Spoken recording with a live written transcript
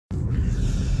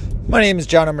My name is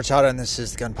John Murtada, and this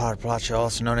is the Gunpowder Plot Show,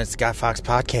 also known as the Guy Fawkes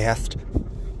Podcast.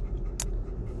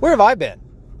 Where have I been?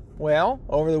 Well,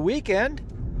 over the weekend,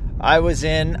 I was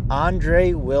in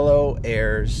Andre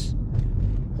Willow-Ayre's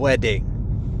wedding.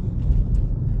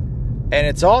 And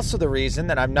it's also the reason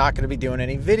that I'm not going to be doing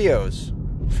any videos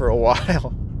for a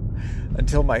while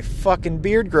until my fucking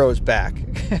beard grows back.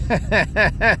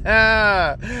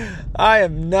 I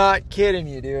am not kidding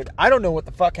you, dude. I don't know what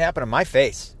the fuck happened to my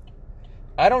face.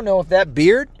 I don't know if that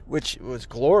beard, which was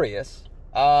glorious,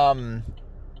 I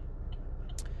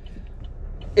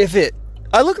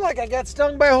look like I got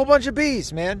stung by a whole bunch of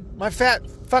bees, man. My fat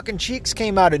fucking cheeks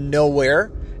came out of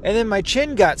nowhere, and then my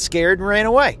chin got scared and ran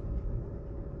away.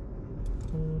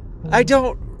 I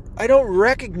don't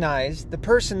recognize the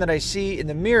person that I see in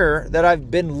the mirror that I've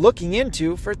been looking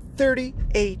into for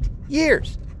 38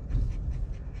 years.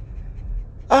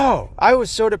 Oh, I was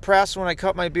so depressed when I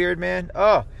cut my beard, man.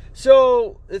 Oh,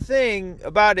 so the thing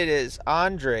about it is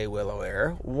Andre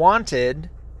Willow-Ayre wanted,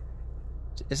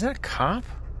 is that a cop?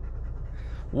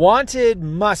 Wanted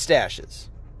mustaches.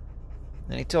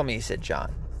 And he told me, he said,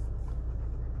 John,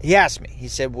 he asked me, he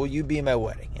said, will you be in my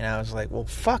wedding? And I was like, well,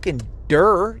 fucking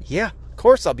yeah, of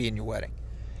course I'll be in your wedding.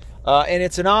 And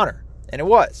it's an honor. And it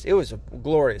was a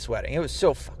glorious wedding. It was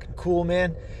so fucking cool,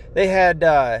 man. They had,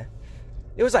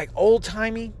 it was like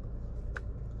old-timey.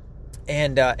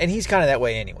 And he's kind of that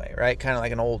way anyway, right? Kind of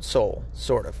like an old soul,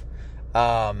 sort of.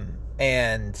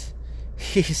 And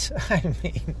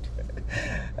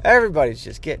everybody's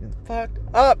just getting fucked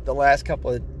up the last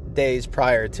couple of days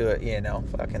prior to it, you know.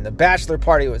 Fucking the bachelor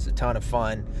party was a ton of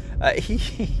fun.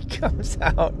 He comes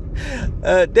out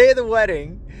day of the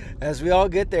wedding as we all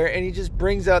get there, and he just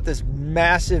brings out this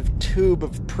massive tube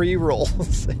of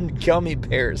pre-rolls and gummy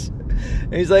bears.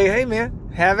 And he's like, hey,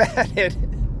 man, have at it.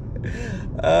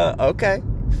 Okay.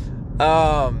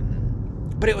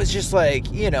 But it was just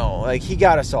like, you know, like he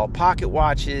got us all pocket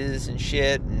watches and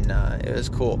shit, and it was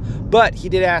cool. But he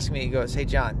did ask me, he goes, hey,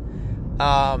 John,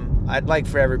 I'd like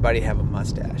for everybody to have a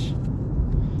mustache.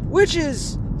 Which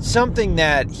is something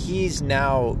that he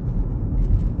now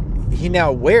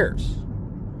wears.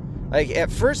 Like,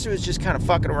 at first it was just kind of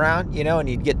fucking around, you know, and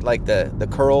you'd get like the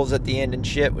curls at the end and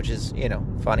shit, which is, you know,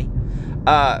 funny.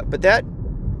 But that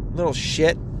little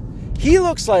shit, he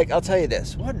looks like, I'll tell you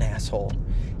this, what an asshole.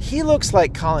 He looks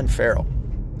like Colin Farrell.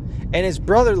 And his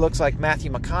brother looks like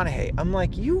Matthew McConaughey. I'm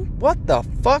like, you, what the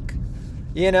fuck?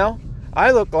 You know?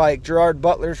 I look like Gerard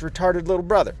Butler's retarded little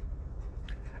brother.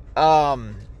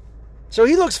 So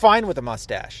he looks fine with a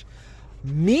mustache.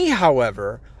 Me,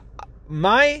 however,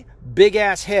 my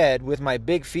big-ass head with my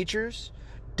big features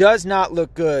does not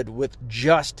look good with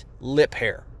just lip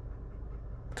hair.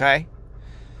 Okay?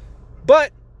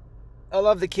 But I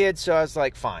love the kid, so I was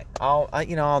like, fine. I'll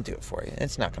do it for you.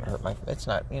 It's not going to hurt it's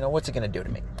not, you know, what's it going to do to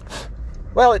me?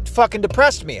 Well, it fucking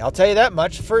depressed me. I'll tell you that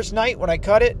much. First night when I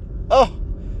cut it,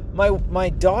 my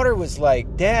daughter was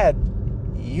like, Dad,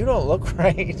 you don't look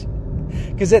right.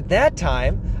 Because at that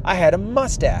time, I had a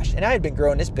mustache, and I had been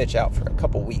growing this bitch out for a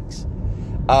couple weeks.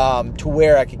 To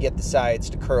where I could get the sides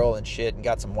to curl and shit, and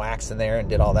got some wax in there and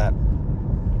did all that.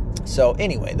 So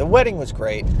anyway, the wedding was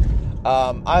great.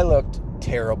 I looked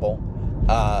terrible.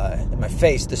 In my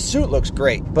face, the suit looks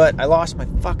great, but I lost my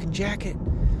fucking jacket.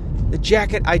 The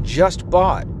jacket I just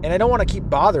bought, and I don't want to keep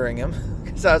bothering him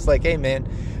because I was like, hey man,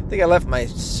 I think I left my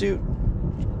suit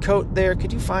coat there.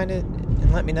 Could you find it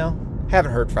and let me know?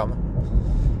 Haven't heard from him.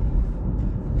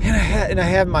 And I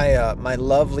had my my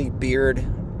lovely beard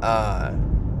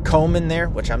comb in there,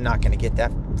 which I'm not going to get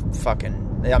that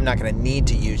I'm not going to need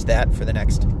to use that for the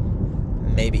next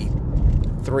maybe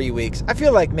 3 weeks. I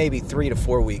feel like maybe 3 to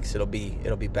 4 weeks it'll be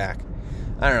back.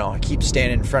 I don't know. I keep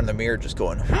standing in front of the mirror just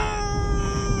going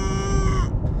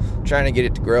trying to get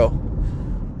it to grow.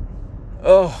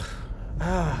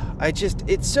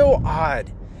 It's so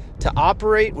odd to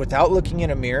operate without looking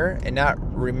in a mirror and not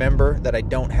remember that I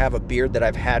don't have a beard that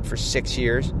I've had for 6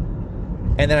 years.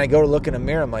 And then I go to look in a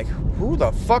mirror, I'm like, who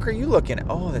the fuck are you looking at?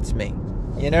 Oh, that's me.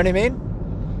 You know what I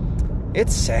mean?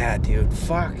 It's sad, dude.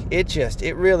 Fuck.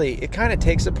 It kind of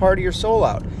takes a part of your soul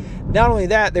out. Not only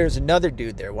that, there's another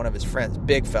dude there, one of his friends,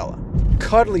 big fella.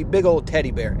 Cuddly, big old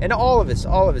teddy bear. And all of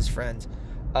his friends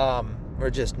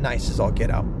were just nice as all get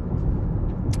out.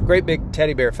 Great big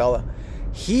teddy bear fella.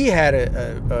 He had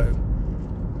a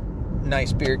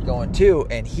nice beard going too,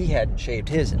 and he hadn't shaved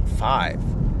his in 5.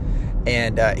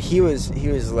 And he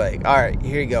was like, all right,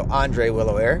 here you go, Andre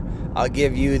Willow-Ayre. I'll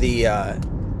give you the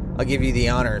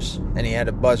honors. And he had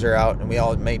a buzzer out, and we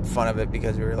all made fun of it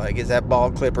because we were like, is that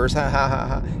ball clippers? Ha ha ha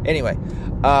ha. Anyway,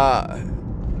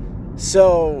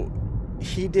 so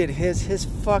he did his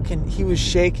fucking, he was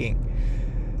shaking.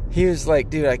 He was like,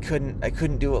 dude, I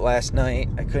couldn't do it last night.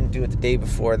 I couldn't do it the day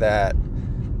before that.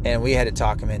 And we had to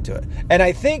talk him into it. And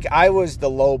I think I was the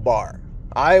low bar.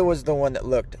 I was the one that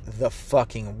looked the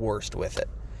fucking worst with it.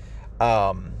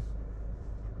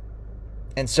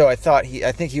 And so I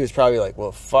think he was probably like,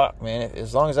 well, fuck, man,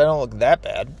 as long as I don't look that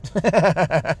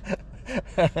bad.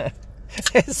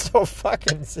 It's so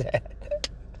fucking sad.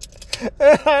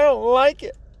 I don't like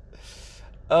it.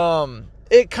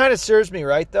 It kind of serves me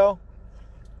right, though.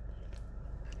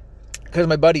 Because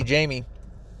my buddy Jamie,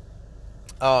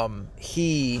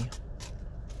 he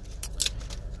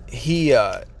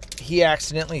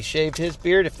accidentally shaved his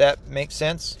beard, if that makes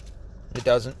sense. It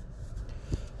doesn't.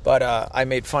 But I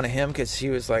made fun of him because he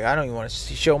was like, I don't even want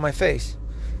to show my face.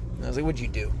 And I was like, what'd you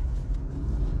do?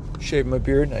 Shaved my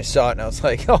beard, and I saw it, and I was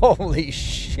like, holy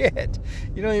shit.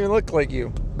 You don't even look like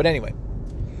you. But anyway,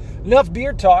 enough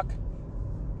beard talk.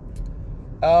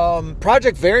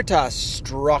 Project Veritas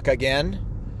struck again.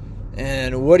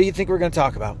 And what do you think we're going to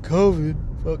talk about? COVID.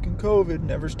 Fucking COVID.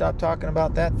 Never stop talking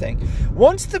about that thing.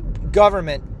 Once the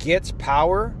government gets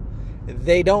power,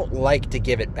 they don't like to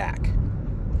give it back.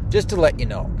 Just to let you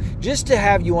know. Just to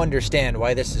have you understand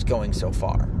why this is going so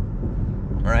far.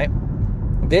 All right?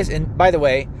 This, and by the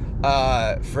way,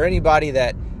 for anybody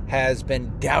that has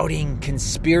been doubting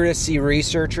conspiracy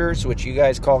researchers, which you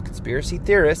guys call conspiracy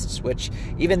theorists, which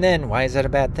even then, why is that a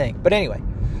bad thing? But anyway,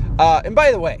 and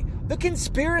by the way, the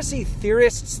conspiracy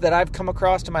theorists that I've come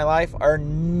across in my life are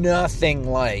nothing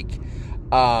like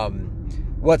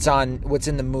what's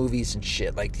in the movies and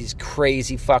shit. Like these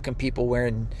crazy fucking people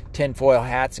wearing tinfoil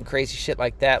hats and crazy shit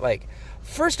like that. Like,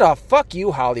 first off, fuck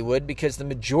you, Hollywood, because the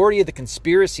majority of the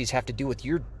conspiracies have to do with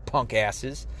your punk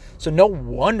asses. So no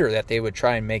wonder that they would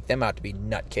try and make them out to be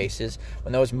nutcases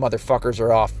when those motherfuckers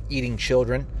are off eating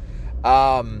children.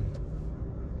 But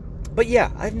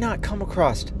yeah, I've not come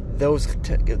across those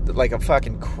like a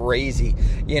fucking crazy,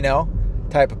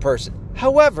 type of person.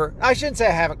 However, I shouldn't say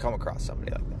I haven't come across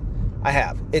somebody like that. I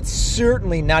have. It's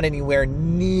certainly not anywhere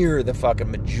near the fucking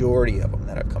majority of them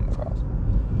that I've come across.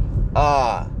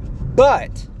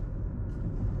 But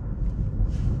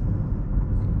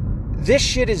this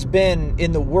shit has been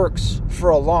in the works for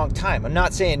a long time. I'm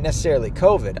not saying necessarily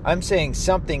COVID. I'm saying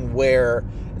something where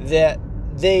that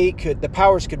the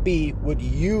powers would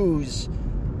use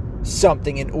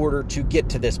something in order to get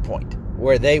to this point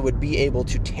where they would be able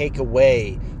to take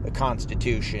away the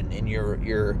Constitution and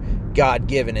your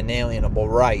God-given inalienable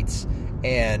rights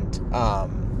and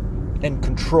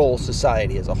control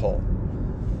society as a whole.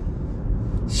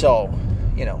 So,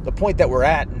 the point that we're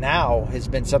at now has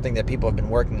been something that people have been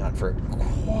working on for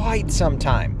quite some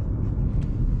time.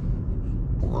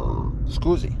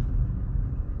 Scusi.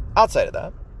 Outside of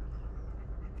that,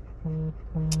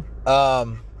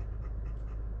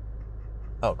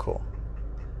 oh, cool.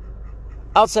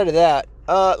 Outside of that,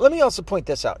 let me also point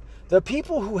this out. The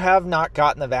people who have not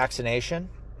gotten the vaccination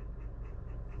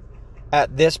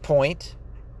at this point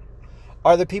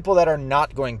are the people that are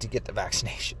not going to get the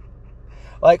vaccination.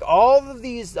 Like all of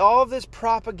this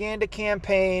propaganda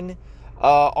campaign,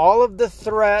 all of the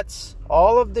threats,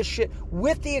 all of the shit,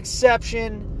 with the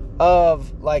exception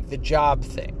of like the job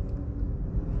thing.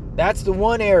 That's the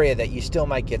one area that you still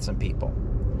might get some people.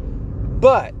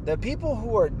 But the people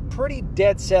who are pretty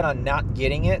dead set on not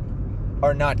getting it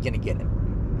are not going to get it.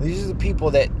 These are the people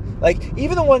that, like,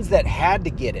 even the ones that had to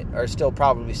get it are still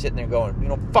probably sitting there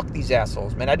going, fuck these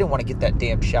assholes, man. I didn't want to get that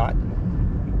damn shot.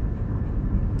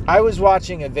 I was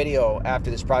watching a video after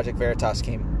this Project Veritas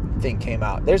thing came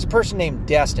out. There's a person named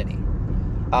Destiny.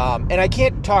 And I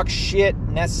can't talk shit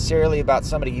necessarily about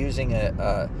somebody using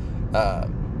an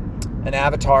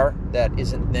avatar that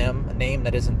isn't them, a name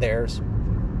that isn't theirs.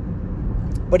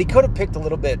 But he could have picked a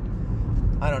little bit,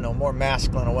 more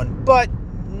masculine one. But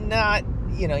not,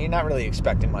 you're not really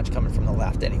expecting much coming from the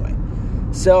left anyway.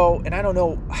 So, and I don't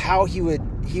know how he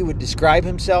would describe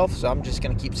himself. So I'm just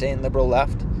going to keep saying liberal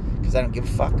left because I don't give a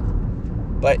fuck.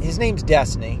 But his name's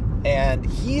Destiny, and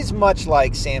he's much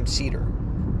like Sam Cedar.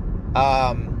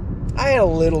 I had a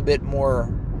little bit more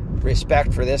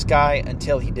respect for this guy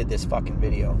until he did this fucking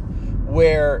video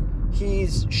where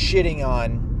he's shitting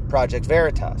on Project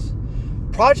Veritas.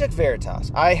 Project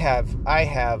Veritas, I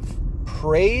have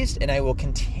praised and I will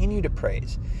continue to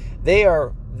praise. They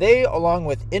along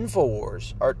with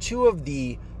InfoWars are two of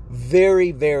the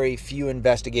very, very few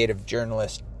investigative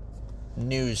journalist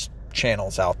news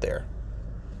channels out there.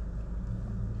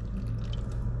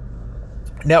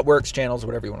 Networks, channels,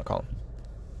 whatever you want to call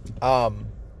them.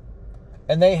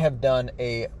 And they have done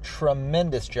a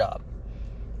tremendous job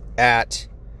at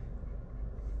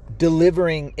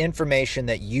delivering information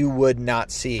that you would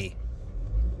not see,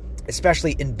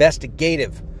 especially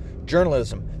investigative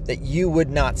journalism that you would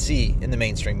not see in the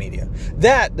mainstream media.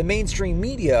 That the mainstream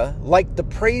media like to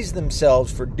praise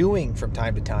themselves for doing from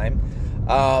time to time.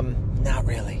 Not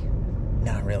really.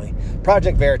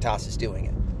 Project Veritas is doing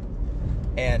it.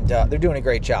 And they're doing a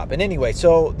great job. And anyway,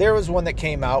 so there was one that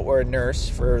came out where a nurse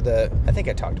for I think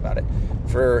I talked about it,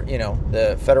 for,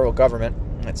 the federal government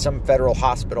at some federal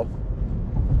hospital,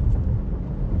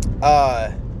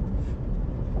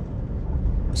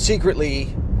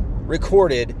 secretly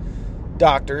recorded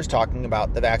doctors talking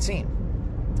about the vaccine.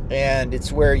 And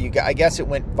it's where I guess it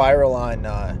went viral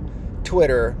on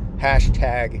Twitter,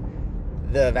 hashtag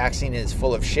the vaccine is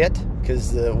full of shit,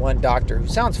 because the one doctor, who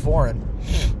sounds foreign,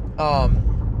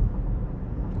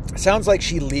 sounds like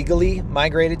she legally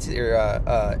immigrated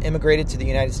to the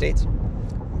United States.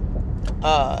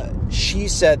 She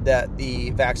said that the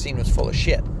vaccine was full of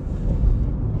shit.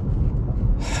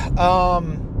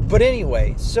 But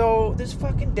anyway, so this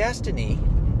fucking Destiny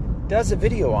does a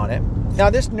video on it. Now,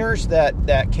 this nurse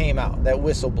that came out, that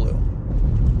whistle blew,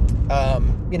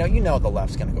 the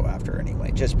left's going to go after her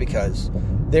anyway, just because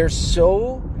they're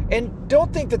so, and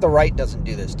don't think that the right doesn't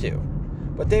do this too,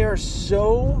 but they are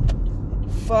so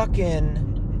fucking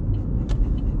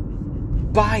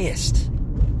biased.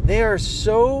 They are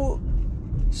so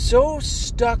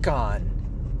stuck on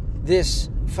this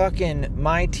fucking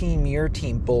my team, your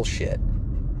team bullshit,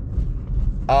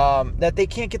 that they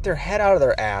can't get their head out of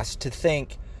their ass to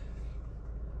think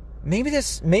maybe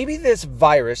this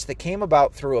virus that came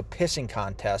about through a pissing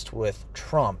contest with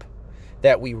Trump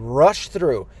that we rushed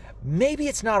through, maybe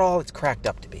it's not all it's cracked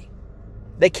up to be.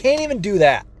 They can't even do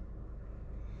that.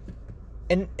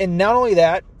 And not only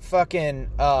that, fucking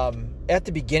at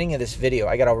the beginning of this video,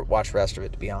 I gotta watch the rest of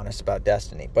it to be honest about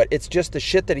Destiny, but it's just the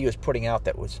shit that he was putting out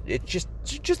it's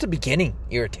just the beginning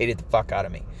irritated the fuck out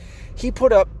of me. He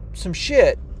put up some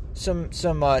shit, some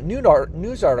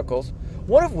news articles,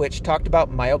 one of which talked about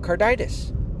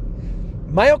myocarditis.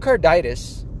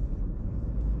 Myocarditis,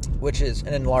 which is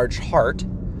an enlarged heart,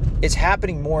 is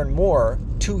happening more and more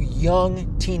to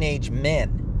young teenage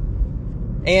men.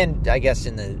 And I guess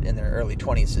in their early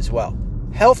 20s as well.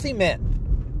 Healthy men.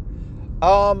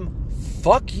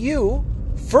 Fuck you.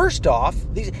 First off,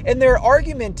 and their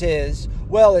argument is,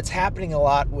 well, it's happening a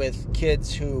lot with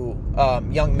kids who,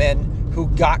 young men who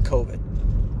got COVID.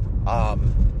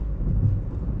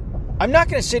 I'm not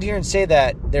going to sit here and say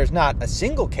that there's not a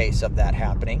single case of that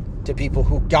happening to people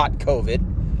who got COVID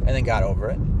and then got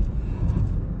over it.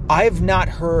 I've not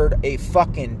heard a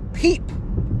fucking peep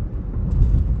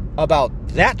about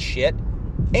that shit.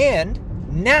 And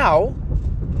now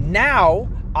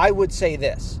I would say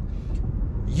this.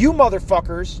 You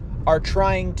motherfuckers are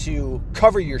trying to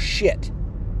cover your shit.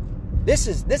 This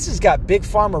has got Big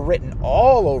Pharma written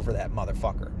all over that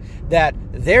motherfucker. That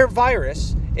their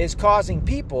virus is causing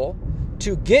people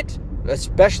to get,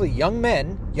 especially young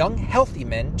men, young healthy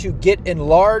men, to get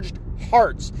enlarged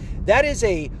hearts. That is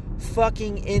a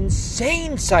fucking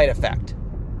insane side effect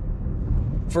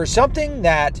for something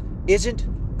that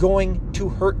isn't going to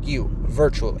hurt you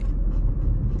virtually.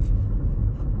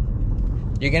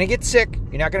 You're going to get sick.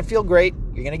 You're not going to feel great.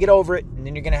 You're going to get over it. And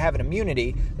then you're going to have an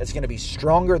immunity that's going to be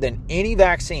stronger than any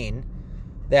vaccine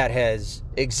that has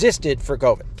existed for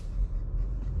COVID.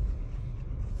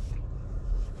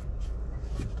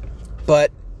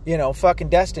 But, fucking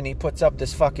Destiny puts up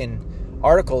this fucking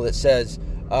article that says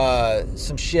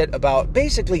some shit about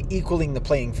basically equaling the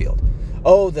playing field.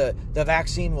 Oh, the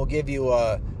vaccine will give you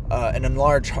an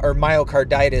enlarged or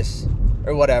myocarditis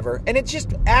or whatever. And it's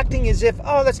just acting as if,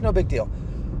 oh, that's no big deal.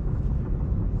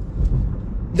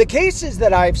 The cases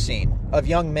that I've seen of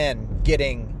young men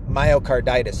getting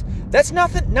myocarditis, that's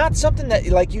not something that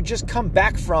like you just come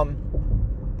back from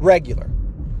regular.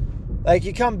 Like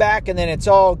you come back and then it's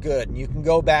all good and you can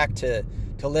go back to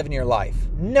living your life.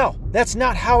 No, that's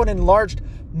not how an enlarged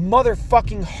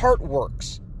motherfucking heart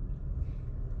works.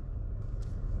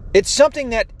 It's something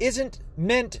that isn't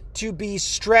meant to be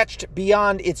stretched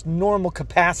beyond its normal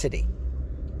capacity.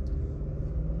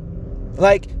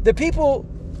 Like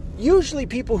usually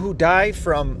people who die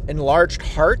from enlarged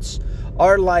hearts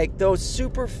are like those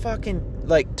super fucking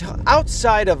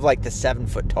outside of like the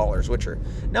 7-foot tallers, which are,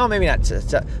 no, maybe not,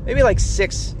 maybe like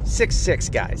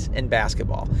 6'6" guys in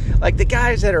basketball. Like the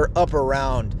guys that are up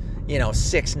around,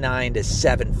 6'9" to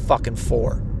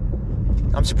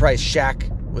 7'4". I'm surprised Shaq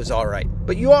was all right.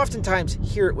 But you oftentimes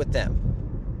hear it with them,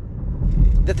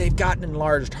 that they've got an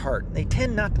enlarged heart. They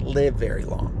tend not to live very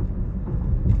long.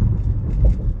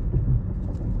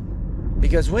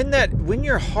 Because when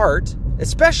your heart,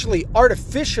 especially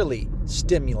artificially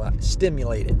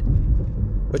stimulated,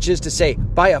 which is to say,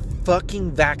 by a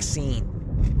fucking vaccine.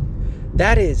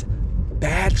 That is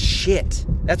bad shit.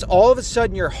 That's all of a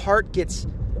sudden your heart gets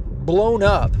blown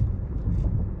up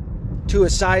to a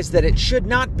size that it should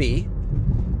not be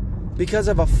because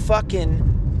of a fucking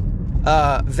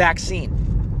vaccine.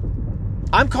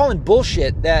 I'm calling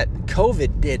bullshit that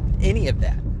COVID did any of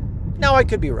that. Now, I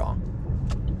could be wrong.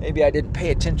 Maybe I didn't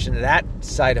pay attention to that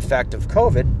side effect of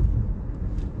COVID,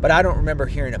 but I don't remember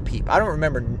hearing a peep. I don't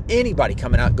remember anybody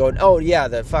coming out and going, oh yeah,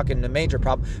 the major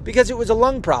problem, because it was a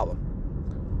lung problem,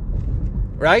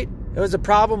 right? It was a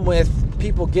problem with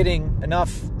people getting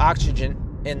enough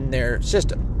oxygen in their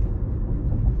system.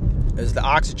 It was the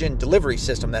oxygen delivery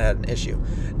system that had an issue,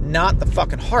 not the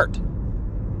fucking heart.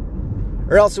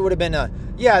 Or else it would have been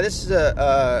this is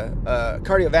a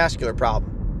cardiovascular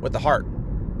problem with the heart.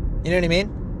 You know what I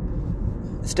mean?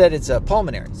 Instead, it's a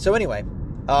pulmonary. So anyway,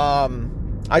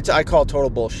 I call total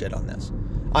bullshit on this,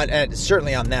 and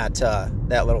certainly on that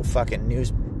little fucking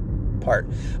news part.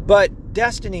 But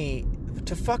Destiny,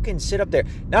 to fucking sit up there.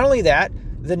 Not only that,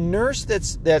 the nurse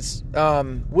that's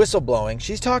whistleblowing,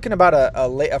 she's talking about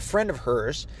a friend of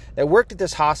hers that worked at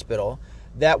this hospital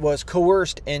that was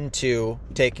coerced into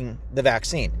taking the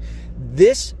vaccine.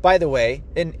 This, by the way,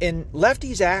 in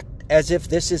lefties act as if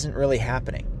this isn't really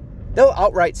happening. They'll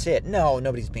outright say it. No,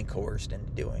 nobody's being coerced into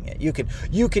doing it. You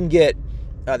can get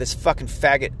this fucking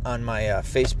faggot on my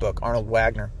Facebook, Arnold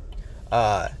Wagner,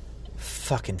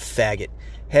 fucking faggot,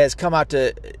 has come out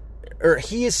to, or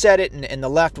he has said it, and the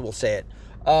left will say it.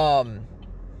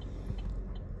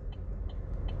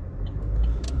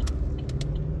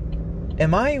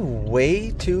 Am I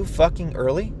way too fucking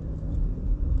early?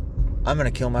 I'm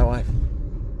gonna kill my wife.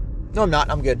 No, I'm not.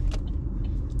 I'm good.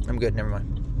 Never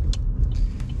mind.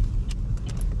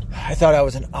 I thought I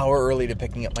was an hour early to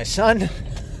picking up my son.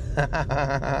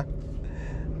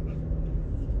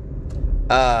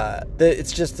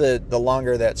 It's just the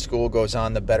longer that school goes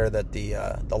on, the better that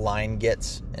the line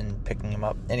gets in picking him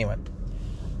up. Anyway,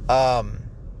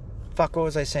 what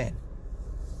was I saying?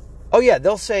 Oh yeah,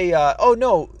 they'll say, oh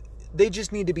no, they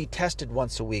just need to be tested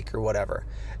once a week or whatever.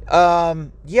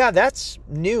 Yeah, that's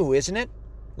new, isn't it,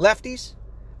 lefties?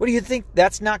 What do you think?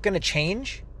 That's not going to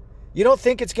change? You don't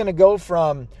think it's going to go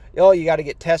from, oh, you got to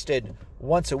get tested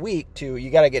once a week to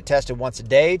you got to get tested once a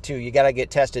day to you got to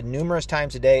get tested numerous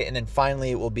times a day, and then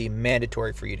finally it will be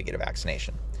mandatory for you to get a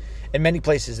vaccination. In many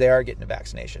places they are getting a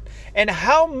vaccination. And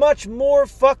how much more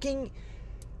fucking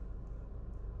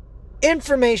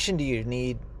information do you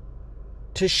need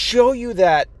to show you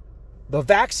that the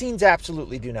vaccines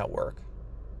absolutely do not work?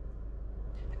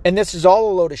 And this is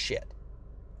all a load of shit.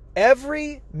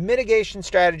 Every mitigation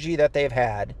strategy that they've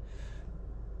had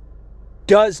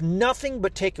does nothing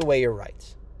but take away your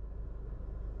rights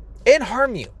and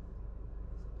harm you.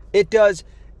 It does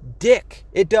dick.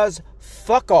 It does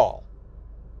fuck all.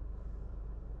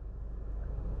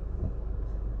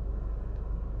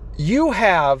 You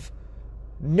have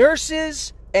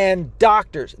nurses and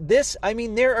doctors.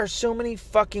 There are so many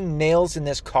fucking nails in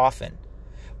this coffin.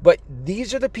 But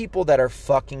these are the people that are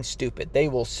fucking stupid. They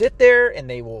will sit there and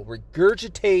they will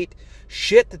regurgitate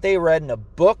shit that they read in a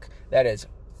book that is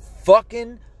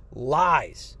fucking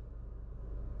lies.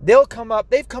 They've come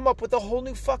up with a whole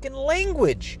new fucking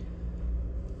language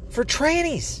for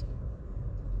trannies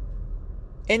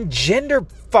and gender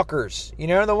fuckers. You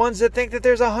know, the ones that think that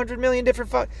there's 100 million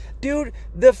different dude,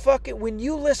 when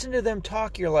you listen to them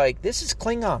talk, you're like, this is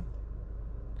Klingon.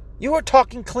 You are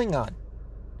talking Klingon.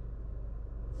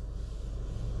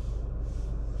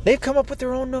 They've come up with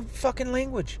their own fucking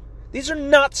language. These are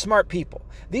not smart people.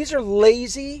 These are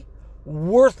lazy,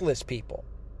 worthless people.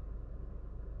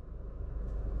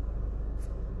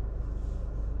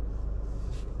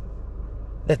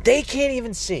 That they can't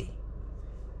even see.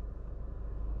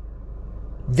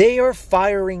 They are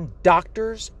firing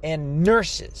doctors and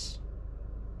nurses.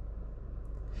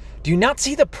 Do you not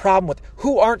see the problem with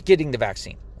who aren't getting the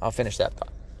vaccine? I'll finish that thought.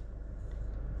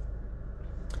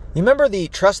 You remember the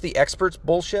trust the experts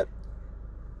bullshit?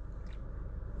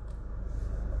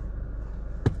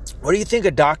 What do you think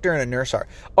a doctor and a nurse are?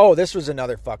 Oh, this was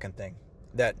another fucking thing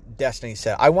that Destiny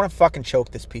said. I want to fucking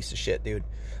choke this piece of shit, dude.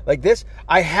 Like this,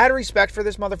 I had respect for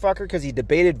this motherfucker because he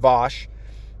debated Vosh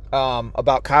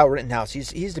about Kyle Rittenhouse.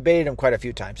 He's debated him quite a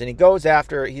few times, and he goes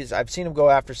after. I've seen him go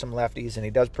after some lefties, and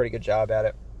he does a pretty good job at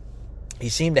it. He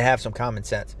seemed to have some common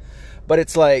sense, but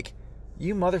it's like,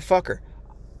 you motherfucker.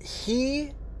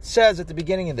 He says at the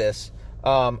beginning of this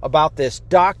about this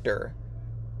doctor.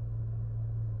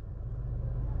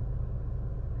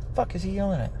 The fuck is he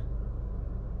yelling at?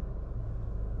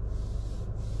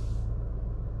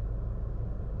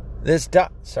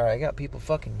 Sorry, I got people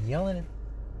fucking yelling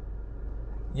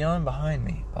behind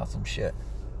me about some shit.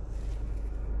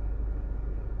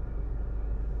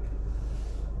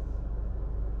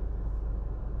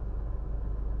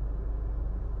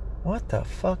 What the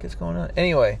fuck is going on?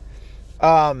 Anyway,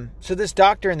 so this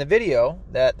doctor in the video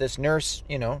that this nurse,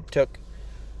 took,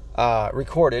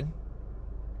 recorded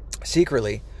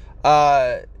secretly,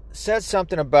 says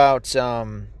something about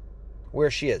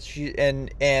where she is.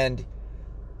 And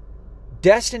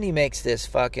Destiny makes this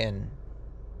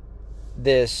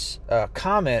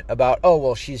comment about, oh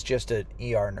well, she's just an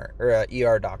ER nurse or an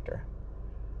ER doctor.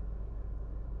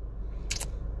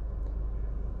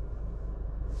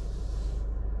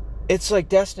 It's like,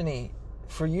 Destiny,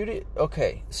 for you to...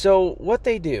 Okay, so what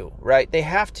they do, right? They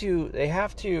have to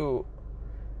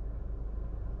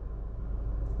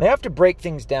break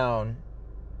things down.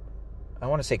 I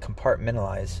want to say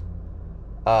compartmentalize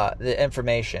the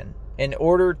information in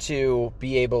order to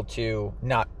be able to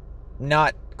not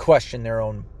question their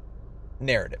own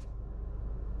narrative.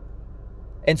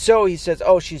 And so he says,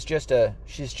 oh, she's just a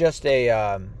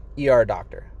ER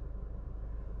doctor.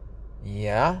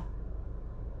 Yeah,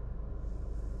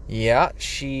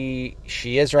 she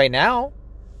is right now.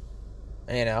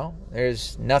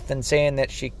 There's nothing saying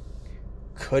that she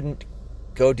couldn't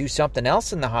go do something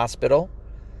else in the hospital.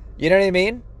 You know what I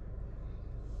mean?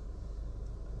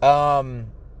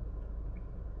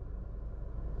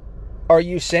 Are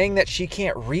you saying that she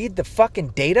can't read the fucking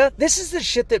data? This is the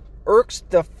shit that irks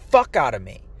the fuck out of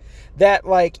me. That,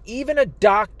 like, even a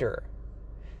doctor,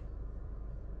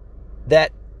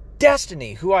 that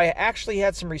Destiny, who I actually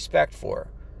had some respect for,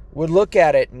 would look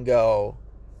at it and go,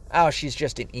 oh, she's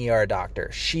just an ER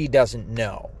doctor. She doesn't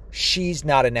know. She's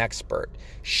not an expert.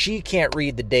 She can't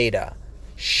read the data.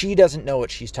 She doesn't know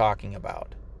what she's talking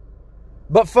about.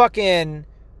 But fucking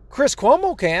Chris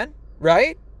Cuomo can,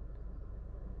 right?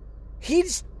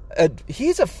 He's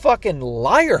a fucking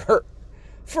liar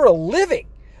for a living.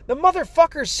 The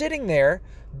motherfucker's sitting there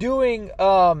doing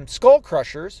skull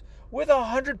crushers with a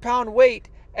 100-pound weight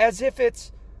as if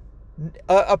it's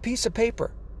a piece of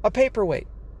paper. A paperweight.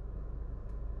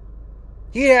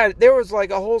 There was like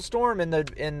a whole storm in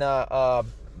the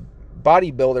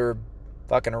bodybuilder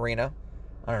fucking arena.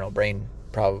 I don't know, Brain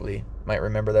probably might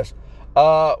remember this.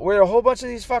 Where a whole bunch of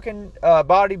these fucking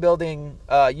bodybuilding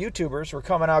YouTubers were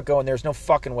coming out going, there's no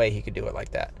fucking way he could do it like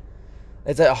that.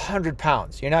 It's 100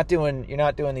 pounds. You're not doing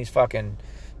these fucking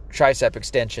tricep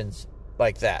extensions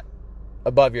like that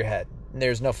above your head.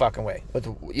 There's no fucking way. With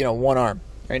one arm.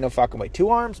 There ain't no fucking way. 2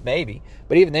 arms? Maybe.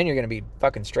 But even then, you're going to be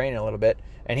fucking straining a little bit.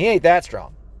 And he ain't that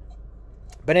strong.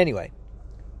 But anyway.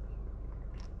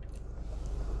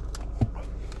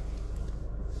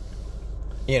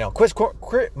 Chris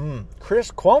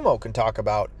Cuomo can talk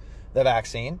about the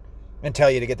vaccine and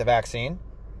tell you to get the vaccine.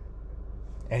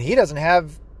 And he doesn't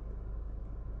have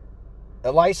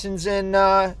a license in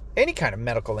any kind of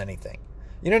medical anything.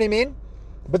 You know what I mean?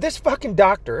 But this fucking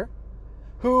doctor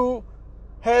who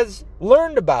has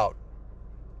learned about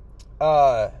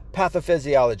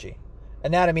pathophysiology,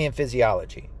 anatomy and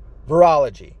physiology,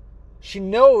 virology. She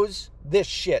knows this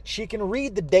shit. She can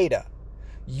read the data.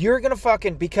 You're going to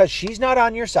fucking... Because she's not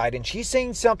on your side and she's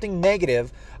saying something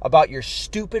negative about your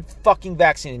stupid fucking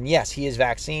vaccine. And yes, he is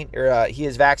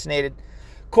vaccinated.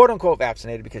 Quote unquote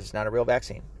vaccinated, because it's not a real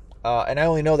vaccine. And I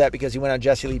only know that because he went on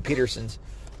Jesse Lee Peterson's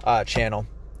channel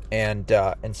and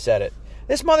said it.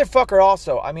 This motherfucker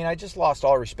also, I just lost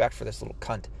all respect for this little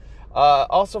cunt.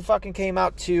 Also fucking came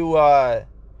out to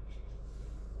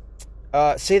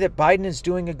say that Biden is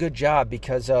doing a good job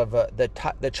because of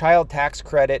the child tax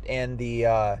credit and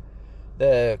the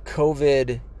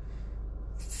COVID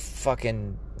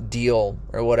fucking deal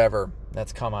or whatever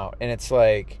that's come out. And it's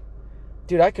like,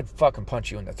 dude, I could fucking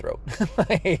punch you in the throat.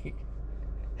 Like,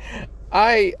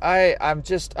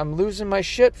 I'm losing my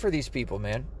shit for these people,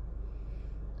 man.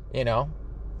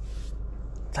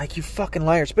 Like, you fucking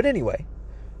liars. But anyway.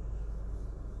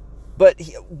 But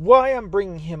why I'm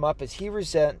bringing him up is he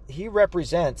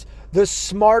represents the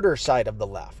smarter side of the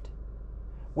left.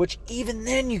 Which even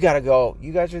then you gotta go,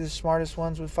 you guys are the smartest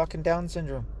ones with fucking Down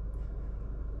syndrome.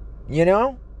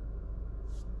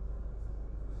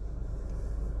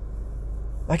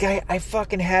 Like, I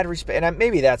fucking had respect. And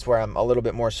maybe that's where I'm a little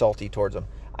bit more salty towards him.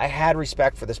 I had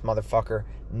respect for this motherfucker.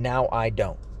 Now I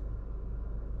don't.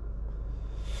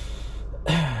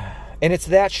 And it's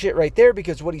that shit right there,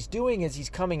 because what he's doing is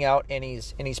he's coming out and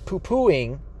he's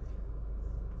poo-pooing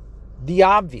the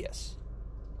obvious.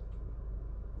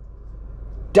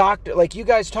 Like you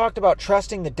guys talked about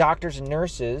trusting the doctors and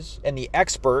nurses and the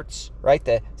experts, right?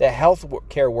 The health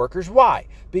care workers. Why?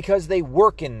 Because they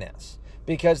work in this.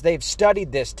 because they've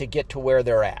studied this to get to where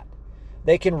they're at.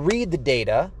 They can read the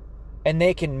data and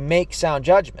they can make sound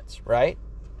judgments, right?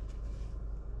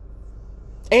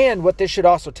 And what this should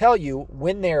also tell you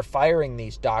when they're firing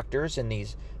these doctors and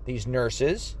these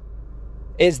nurses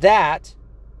is that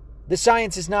the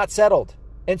science is not settled,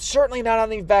 and certainly not on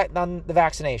the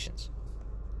vaccinations.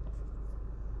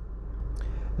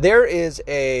 There is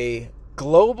a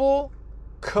global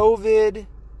COVID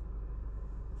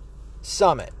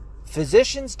summit,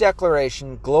 Physicians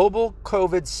Declaration Global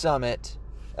COVID Summit.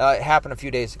 It happened a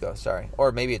few days ago,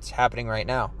 or maybe it's happening right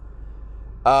now,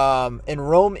 in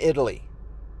Rome, Italy.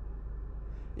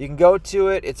 You can go to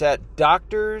it. It's at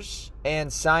Doctors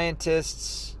and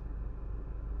Scientists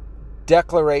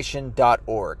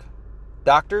Declaration.org.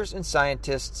 Doctors and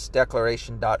Scientists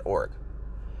Declaration.org.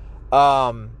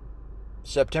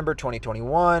 September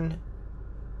 2021.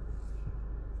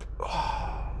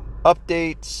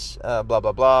 Updates, blah,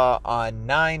 blah, blah, on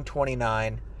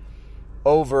 9/29.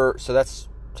 So that's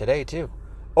today too.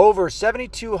 Over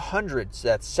 7,200, so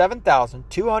that's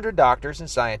 7,200 doctors and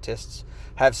scientists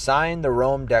have signed the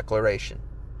Rome Declaration.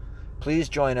 Please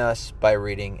join us by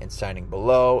reading and signing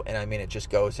below. And I mean, it just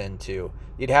goes into,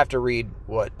 you'd have to read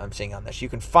what I'm seeing on this. You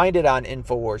can find it on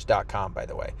Infowars.com, by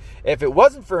the way. If it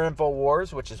wasn't for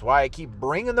Infowars, which is why I keep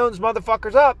bringing those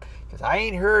motherfuckers up, because I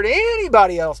ain't heard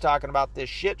anybody else talking about this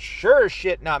shit. Sure as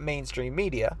shit, not mainstream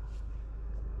media.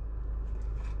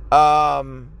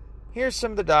 Here's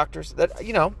some of the doctors that,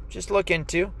 just look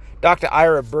into. Dr.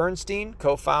 Ira Bernstein,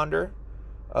 co-founder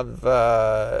of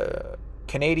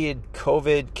Canadian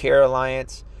COVID Care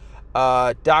Alliance.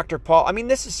 Dr. Paul,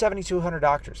 this is 7,200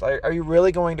 doctors. Are you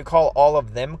really going to call all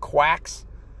of them quacks?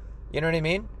 You know what I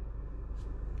mean?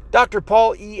 Dr.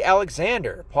 Paul E.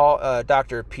 Alexander,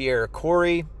 Dr. Pierre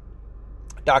Corey,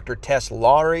 Dr. Tess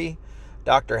Lowry,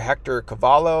 Dr. Hector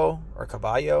Cavallo,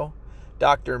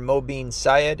 Dr. Mobeen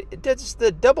Syed. Does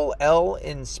the double L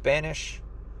in Spanish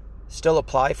still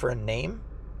apply for a name?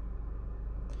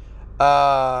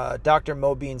 Dr.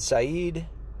 Mobeen Syed,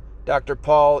 Dr.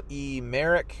 Paul E.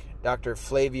 Merrick, Dr.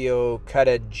 Flavio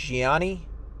Cadagiani,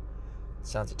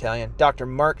 sounds Italian, Dr.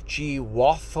 Mark G.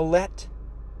 Watholet,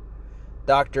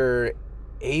 Dr.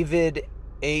 Avid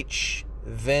H.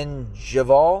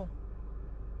 Venjeval,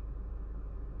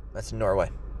 that's in Norway,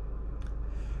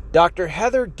 Dr.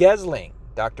 Heather Gesling,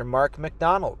 Dr. Mark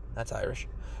McDonald, that's Irish,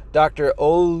 Dr.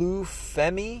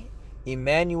 Olufemi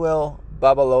Emmanuel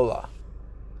Babalola,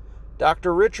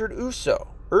 Dr. Richard Urso,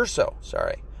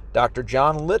 Dr.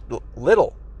 John Little,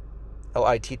 Littell,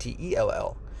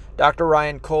 Dr.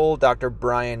 Ryan Cole, Dr.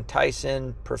 Brian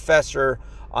Tyson, Professor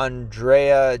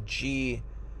Andrea G.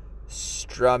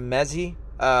 Stramezzi.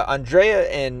 Andrea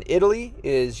in Italy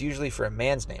is usually for a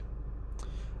man's name.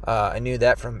 I knew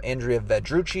that from Andrea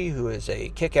Vedrucci, who is a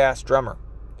kick-ass drummer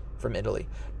from Italy.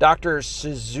 Dr.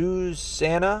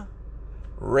 Susanna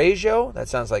Reggio, that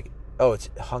sounds like, it's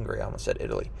Hungary, I almost said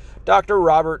Italy. Dr.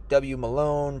 Robert W.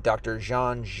 Malone, Dr.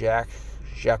 Jean-Jacques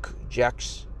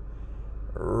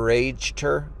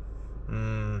Rachter,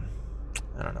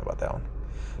 I don't know about that one.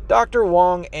 Dr.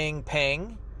 Wong Ang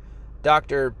Peng,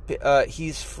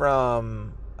 he's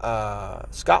from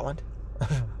Scotland.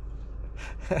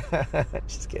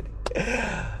 Just kidding.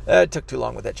 It took too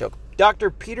long with that joke.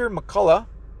 Dr. Peter McCullough,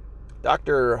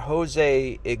 Dr.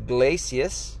 Jose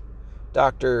Iglesias,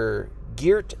 Dr.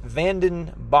 Geert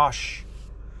Vanden Bosch.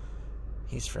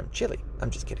 He's from Chile. I'm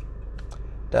just kidding.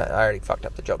 I already fucked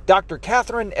up the joke. Dr.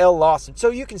 Catherine L. Lawson. So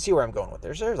you can see where I'm going with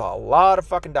this. There's a lot of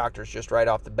fucking doctors just right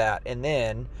off the bat. And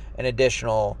then an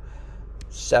additional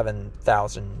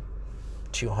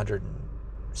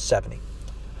 7,270.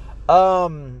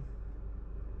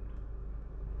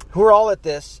 Who are all at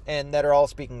this and that are all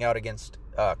speaking out against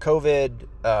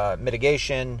COVID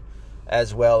mitigation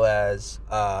as well as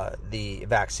the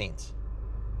vaccines.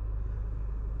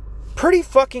 Pretty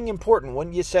fucking important,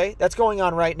 wouldn't you say? That's going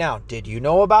on right now. Did you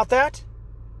know about that?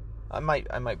 I might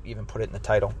even put it in the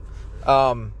title.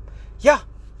 Yeah.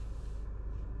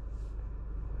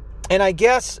 And I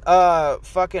guess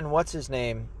fucking what's his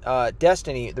name?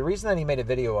 Destiny. The reason that he made a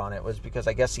video on it was because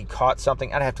I guess he caught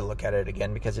something. I'd have to look at it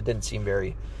again because it didn't seem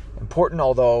very important,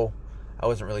 although I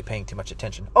wasn't really paying too much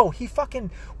attention. Oh,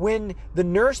 when the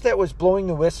nurse that was blowing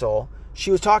the whistle,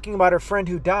 she was talking about her friend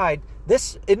who died.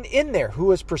 This in there, who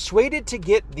was persuaded to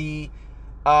get the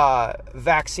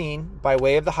vaccine by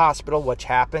way of the hospital, which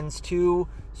happens to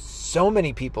so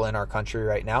many people in our country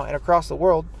right now and across the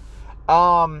world.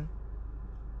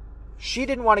 She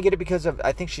didn't want to get it because of,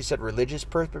 I think she said, religious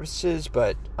purposes,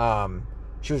 but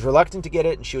she was reluctant to get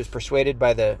it, and she was persuaded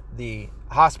by the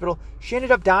hospital. She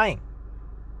ended up dying.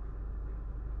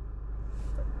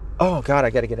 Oh, God, I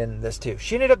got to get into this, too.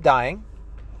 She ended up dying.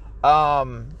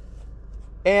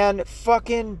 And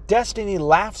fucking Destiny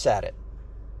laughs at it.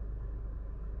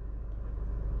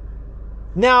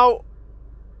 Now,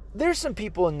 there's some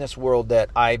people in this world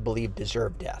that I believe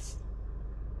deserve death.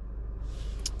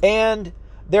 And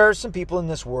there are some people in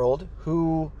this world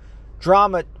who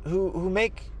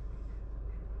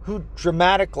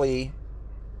dramatically,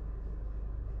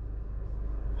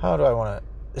 how do I want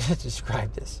to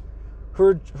describe this?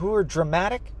 Who are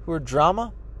dramatic, who are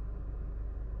drama,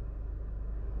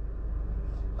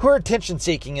 who are attention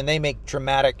seeking, and they make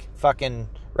dramatic fucking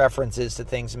references to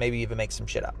things and maybe even make some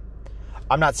shit up.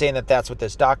 I'm not saying that that's what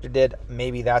this doctor did.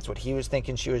 Maybe that's what he was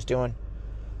thinking she was doing.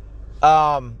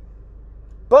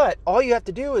 But all you have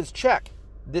to do is check.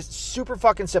 This is super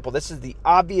fucking simple. This is the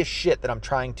obvious shit that I'm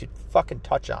trying to fucking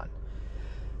touch on.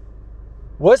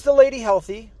 Was the lady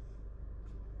healthy?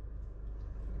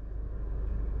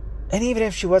 And even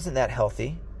if she wasn't that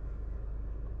healthy,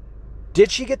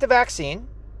 did she get the vaccine?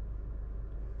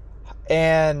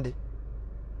 And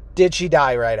did she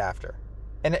die right after?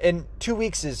 And 2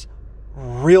 weeks is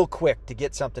real quick to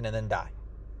get something and then die.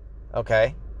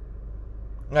 Okay?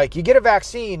 Like, you get a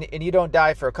vaccine and you don't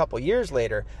die for a couple years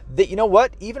later. You know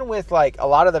what? Even with, like, a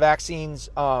lot of the vaccines,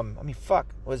 was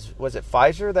it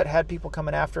Pfizer that had people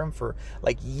coming after them for,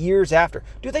 like, years after?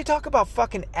 Dude, they talk about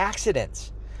fucking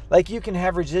accidents. Like, you can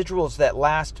have residuals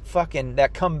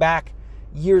that come back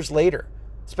years later.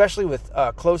 Especially with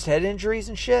closed head injuries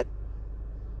and shit.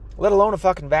 Let alone a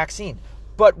fucking vaccine.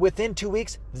 But within 2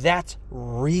 weeks, that's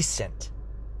recent.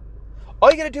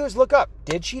 All you gotta do is look up,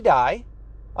 did she die?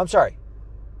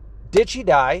 Did she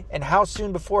die, and how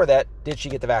soon before that did she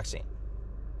get the vaccine?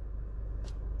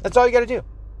 That's all you got to do.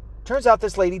 Turns out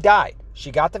this lady died. She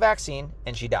got the vaccine,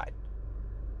 and she died.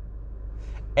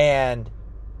 And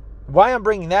why I'm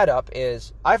bringing that up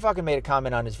is I fucking made a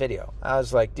comment on his video. I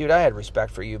was like, dude, I had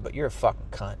respect for you, but you're a fucking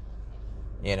cunt.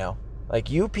 You know? Like,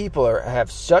 you people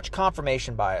have such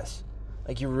confirmation bias.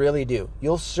 Like, you really do.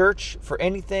 You'll search for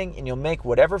anything, and you'll make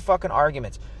whatever fucking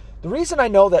arguments. The reason I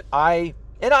know that I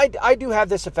do have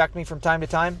this affect me from time to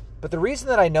time, but the reason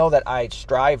that I know that I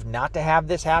strive not to have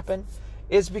this happen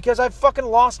is because I've fucking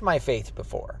lost my faith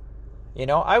before. You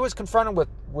know, I was confronted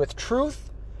with truth,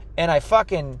 and I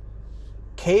fucking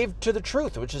caved to the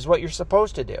truth, which is what you're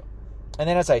supposed to do. And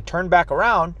then as I turned back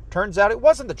around, turns out it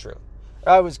wasn't the truth.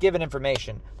 I was given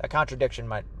information that contradicted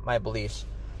my beliefs,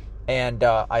 and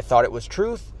I thought it was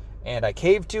truth, and I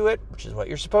caved to it, which is what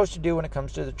you're supposed to do when it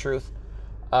comes to the truth.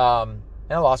 And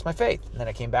I lost my faith. And then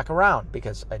I came back around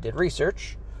because I did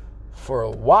research. For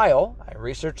a while, I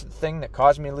researched the thing that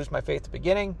caused me to lose my faith at the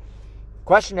beginning,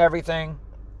 questioned everything,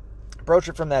 approached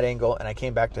it from that angle, and I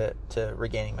came back to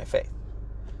regaining my faith.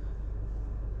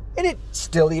 And it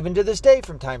still, even to this day,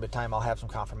 from time to time, I'll have some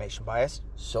confirmation bias.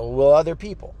 So will other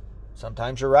people.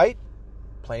 Sometimes you're right.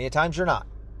 Plenty of times you're not.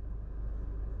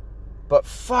 But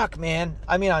fuck, man.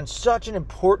 I mean, on such an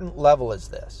important level as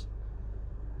this.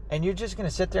 And you're just going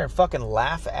to sit there and fucking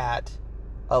laugh at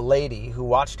a lady who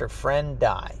watched her friend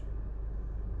die.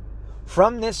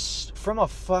 From a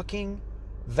fucking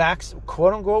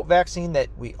quote-unquote vaccine that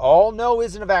we all know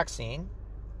isn't a vaccine,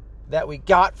 that we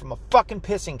got from a fucking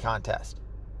pissing contest.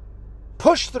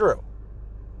 Push through.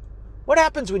 What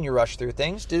happens when you rush through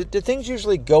things? Do things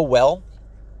usually go well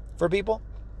for people?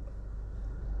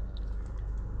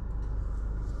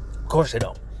 Of course they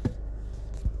don't.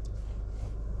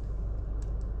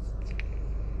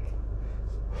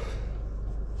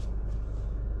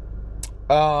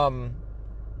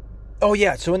 Oh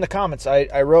yeah, so in the comments,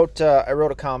 I wrote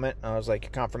a comment. I was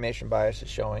like, confirmation bias is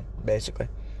showing, basically.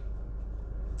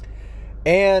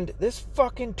 And this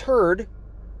fucking turd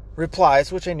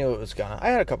replies, which I knew it was gonna. I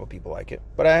had a couple people like it,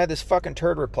 but I had this fucking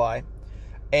turd reply,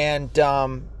 and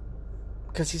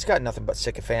because he's got nothing but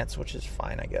sycophants, which is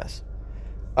fine, I guess.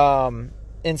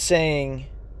 And saying,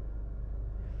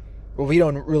 well, we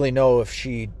don't really know if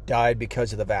she died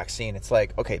because of the vaccine. It's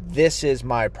like, okay, this is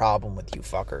my problem with you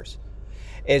fuckers.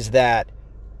 Is that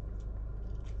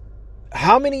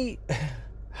how many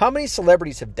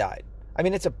celebrities have died? I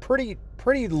mean, it's a pretty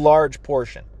large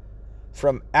portion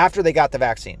from after they got the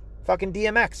vaccine. Fucking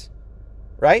DMX,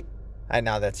 right? I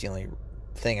know that's the only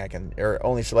thing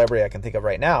only celebrity I can think of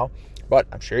right now. But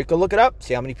I'm sure you could look it up,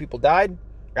 see how many people died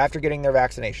after getting their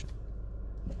vaccination.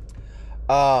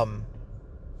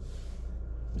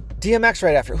 DMX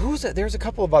right after. Who's it? There's a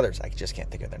couple of others. I just can't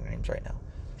think of their names right now.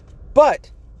 But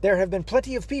there have been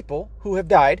plenty of people who have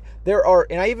died. There are,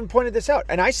 and I even pointed this out,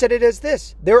 and I said it as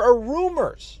this. There are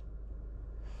rumors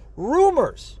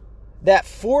that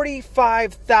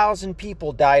 45,000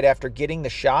 people died after getting the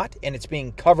shot, and it's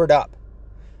being covered up.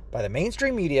 by the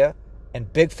mainstream media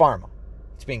and Big Pharma.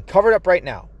 It's being covered up right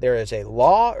now. There is a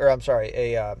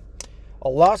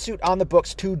lawsuit on the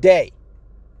books today.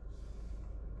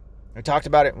 I talked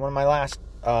about it in one of my last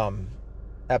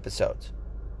episodes.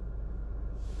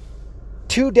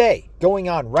 Today, going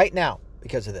on right now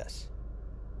because of this.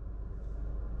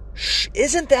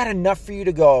 Isn't that enough for you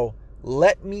to go,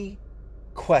 let me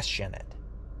question it?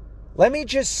 Let me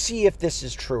just see if this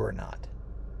is true or not.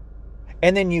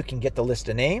 And then you can get the list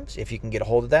of names, if you can get a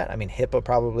hold of that. I mean, HIPAA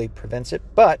probably prevents it,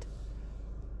 but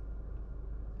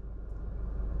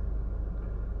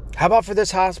how about for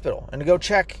this hospital? And to go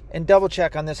check and double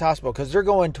check on this hospital, because they're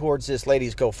going towards this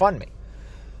lady's GoFundMe.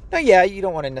 Now, yeah, you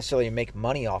don't want to necessarily make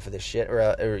money off of this shit,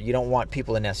 or you don't want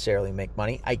people to necessarily make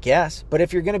money, I guess. But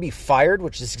if you're going to be fired,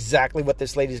 which is exactly what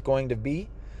this lady's going to be,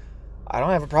 I don't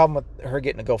have a problem with her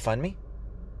getting a GoFundMe.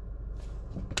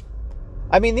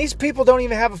 I mean, these people don't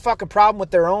even have a fucking problem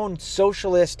with their own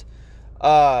socialist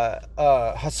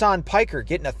Hassan Piker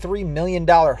getting a $3 million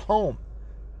home.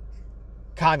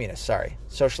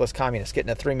 Socialist communist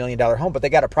getting a $3 million home. But they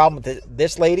got a problem with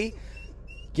this lady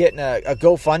getting a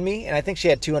GoFundMe, and I think she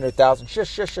had 200,000.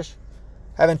 Shush.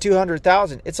 Having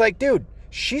 200,000. It's like, dude,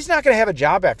 she's not going to have a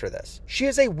job after this. She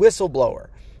is a whistleblower.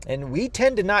 And we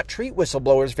tend to not treat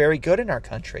whistleblowers very good in our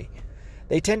country.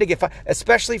 They tend to get fired,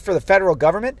 especially for the federal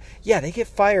government. Yeah, they get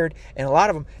fired, and a lot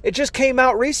of them. It just came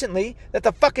out recently that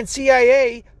the fucking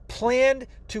CIA planned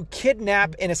to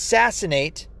kidnap and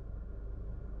assassinate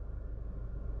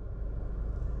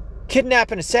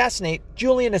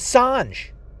Julian Assange.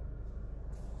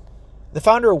 The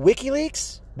founder of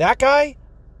WikiLeaks? That guy?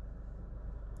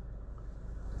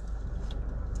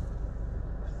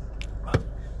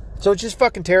 So it's just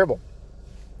fucking terrible.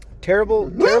 Terrible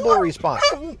response.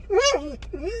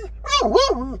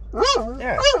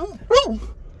 Yeah.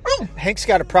 Hank's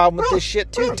got a problem with this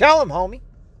shit too. Tell him, homie.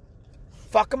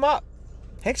 Fuck him up.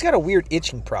 Hank's got a weird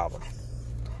itching problem.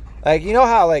 Like, you know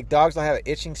how like dogs will have an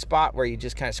itching spot where you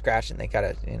just kind of scratch it and they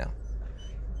gotta,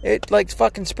 it like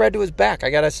fucking spread to his back.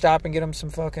 I gotta stop and get him some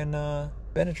fucking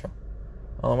Benadryl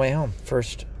on the way home.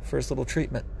 First little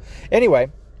treatment.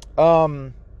 Anyway,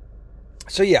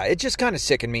 so yeah, it just kind of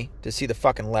sickened me to see the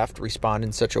fucking left respond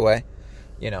in such a way.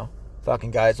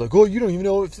 Fucking guys like, oh, you don't even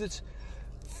know if it's...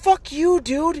 Fuck you,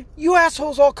 dude. You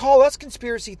assholes all call us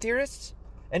conspiracy theorists.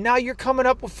 And now you're coming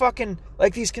up with fucking,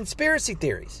 like, these conspiracy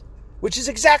theories. Which is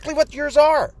exactly what yours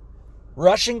are.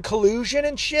 Russian collusion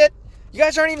and shit. You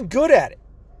guys aren't even good at it.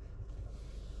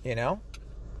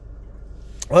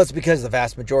 Well, it's because the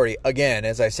vast majority, again,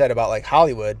 as I said about, like,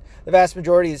 Hollywood, the vast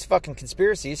majority of these fucking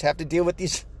conspiracies have to deal with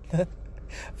these...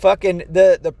 fucking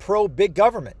the pro big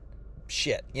government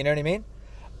shit, you know what I mean?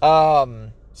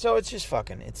 So it's just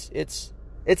fucking it's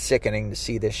sickening to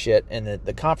see this shit and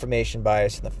the confirmation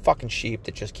bias and the fucking sheep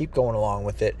that just keep going along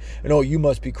with it. And oh, you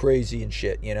must be crazy and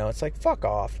shit, it's like, fuck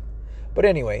off. But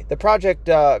anyway, the Project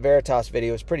Veritas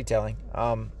video is pretty telling.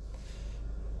 I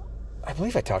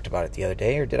believe I talked about it the other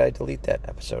day, or did I delete that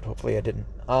episode? Hopefully I didn't.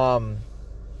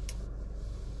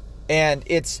 And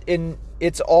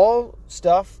it's all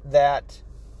stuff that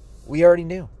we already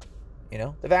knew.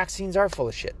 The vaccines are full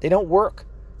of shit. They don't work.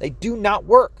 They do not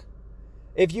work.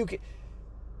 If you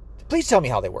please tell me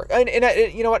how they work. And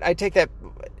you know what? I take that,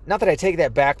 not that I take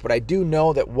that back, but I do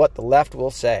know that what the left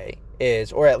will say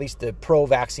is, or at least the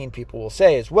pro-vaccine people will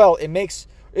say is, well, it makes,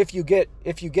 if you get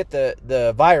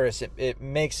the virus, it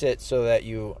makes it so that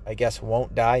you, I guess,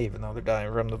 won't die, even though they're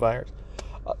dying from the virus.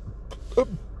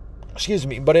 Excuse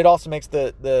me, but it also makes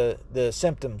the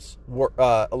symptoms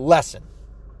lessen.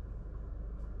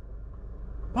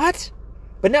 What?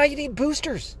 But now you need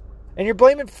boosters. And you're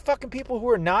blaming fucking people who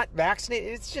are not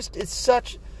vaccinated. It's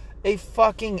such a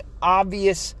fucking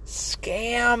obvious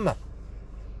scam.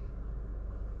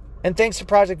 And thanks to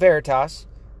Project Veritas,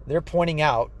 they're pointing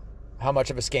out how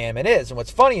much of a scam it is. And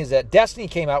what's funny is that Destiny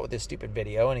came out with this stupid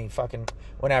video and he fucking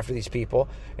went after these people.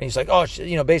 And he's like, oh,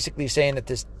 basically saying that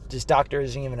this doctor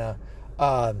isn't even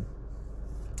an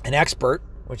expert,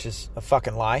 which is a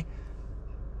fucking lie.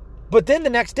 But then the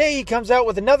next day he comes out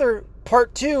with another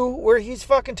part 2 where he's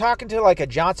fucking talking to like a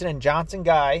Johnson & Johnson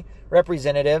guy,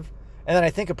 representative, and then I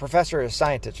think a professor or a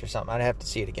scientist or something. I'd have to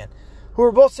see it again. Who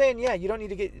are both saying, yeah, you don't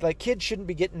need to get, like, kids shouldn't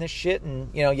be getting this shit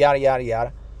and, yada, yada,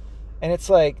 yada. And it's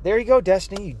like, there you go,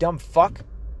 Destiny, you dumb fuck.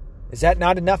 Is that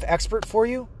not enough expert for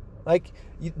you? Like,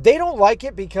 they don't like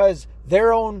it because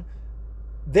their own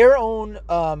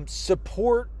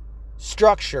support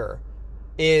structure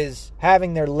is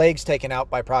having their legs taken out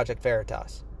by Project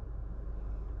Veritas.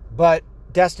 But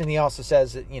Destiny also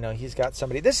says that, he's got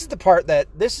somebody. This is the part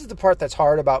that's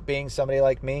hard about being somebody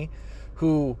like me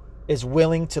who is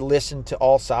willing to listen to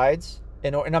all sides,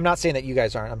 and I'm not saying that you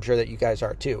guys aren't, I'm sure that you guys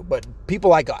are too, but people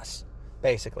like us,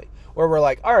 basically, where we're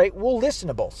like, all right, we'll listen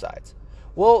to both sides.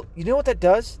 Well, you know what that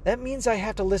does? That means I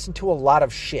have to listen to a lot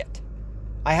of shit.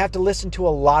 I have to listen to a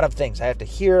lot of things. I have to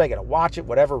hear it, I got to watch it,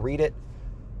 whatever, read it.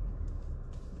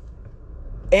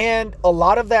 And a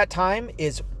lot of that time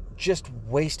is just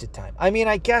wasted time. I mean,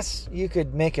 I guess you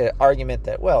could make an argument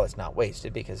that, well, it's not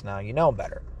wasted because now you know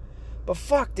better. But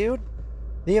fuck, dude.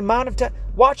 The amount of time...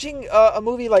 Watching a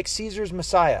movie like Caesar's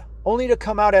Messiah, only to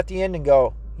come out at the end and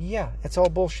go, yeah, it's all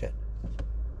bullshit.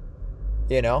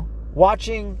 You know?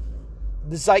 Watching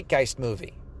the Zeitgeist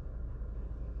movie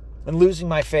and losing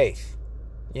my faith,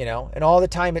 you know? And all the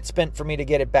time it spent for me to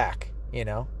get it back, you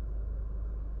know?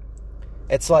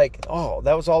 It's like, oh,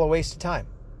 that was all a waste of time.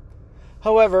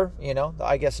 However, you know,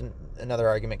 I guess another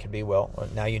argument could be, well,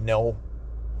 now you know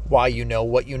why you know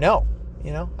what you know,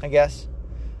 I guess.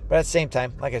 But at the same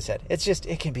time, like I said, it's just,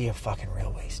 it can be a fucking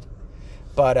real waste.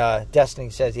 But Destiny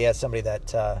says he has somebody that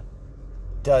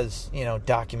does,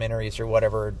 documentaries or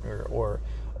whatever,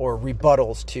 or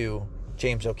rebuttals to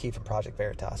James O'Keefe and Project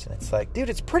Veritas. And it's like, dude,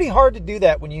 it's pretty hard to do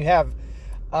that when you have...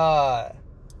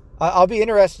 I'll be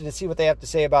interested to see what they have to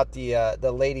say about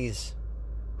the ladies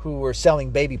who were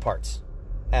selling baby parts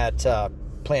at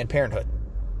Planned Parenthood,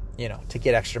 to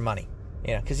get extra money,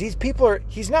 because these people are,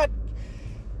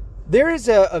 there is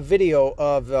a video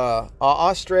of an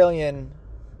Australian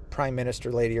Prime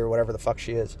Minister lady or whatever the fuck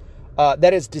she is,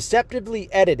 that is deceptively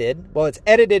edited. Well, it's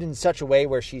edited in such a way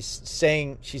where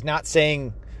she's not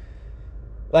saying,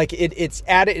 like,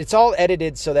 it's all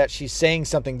edited so that she's saying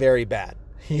something very bad,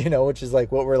 which is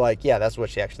like what we're like, yeah, that's what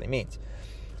she actually means.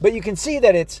 But you can see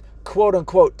that it's quote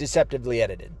unquote deceptively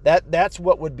edited. That's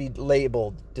what would be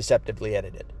labeled deceptively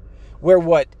edited. Where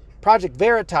what Project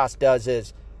Veritas does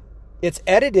is it's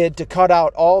edited to cut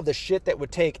out all the shit that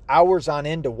would take hours on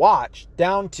end to watch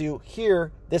down to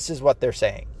here, this is what they're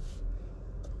saying.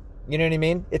 You know what I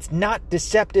mean? It's not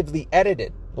deceptively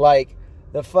edited like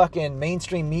the fucking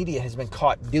mainstream media has been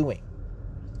caught doing.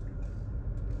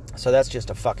 So that's just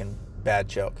a fucking bad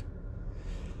joke.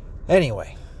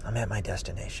 Anyway, I'm at my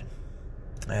destination.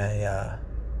 I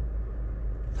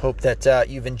hope that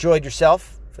you've enjoyed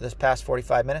yourself for this past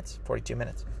 42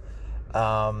 minutes.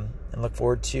 And look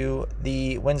forward to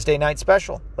the Wednesday night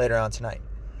special later on tonight.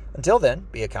 Until then,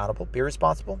 be accountable, be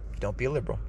responsible, don't be a liberal.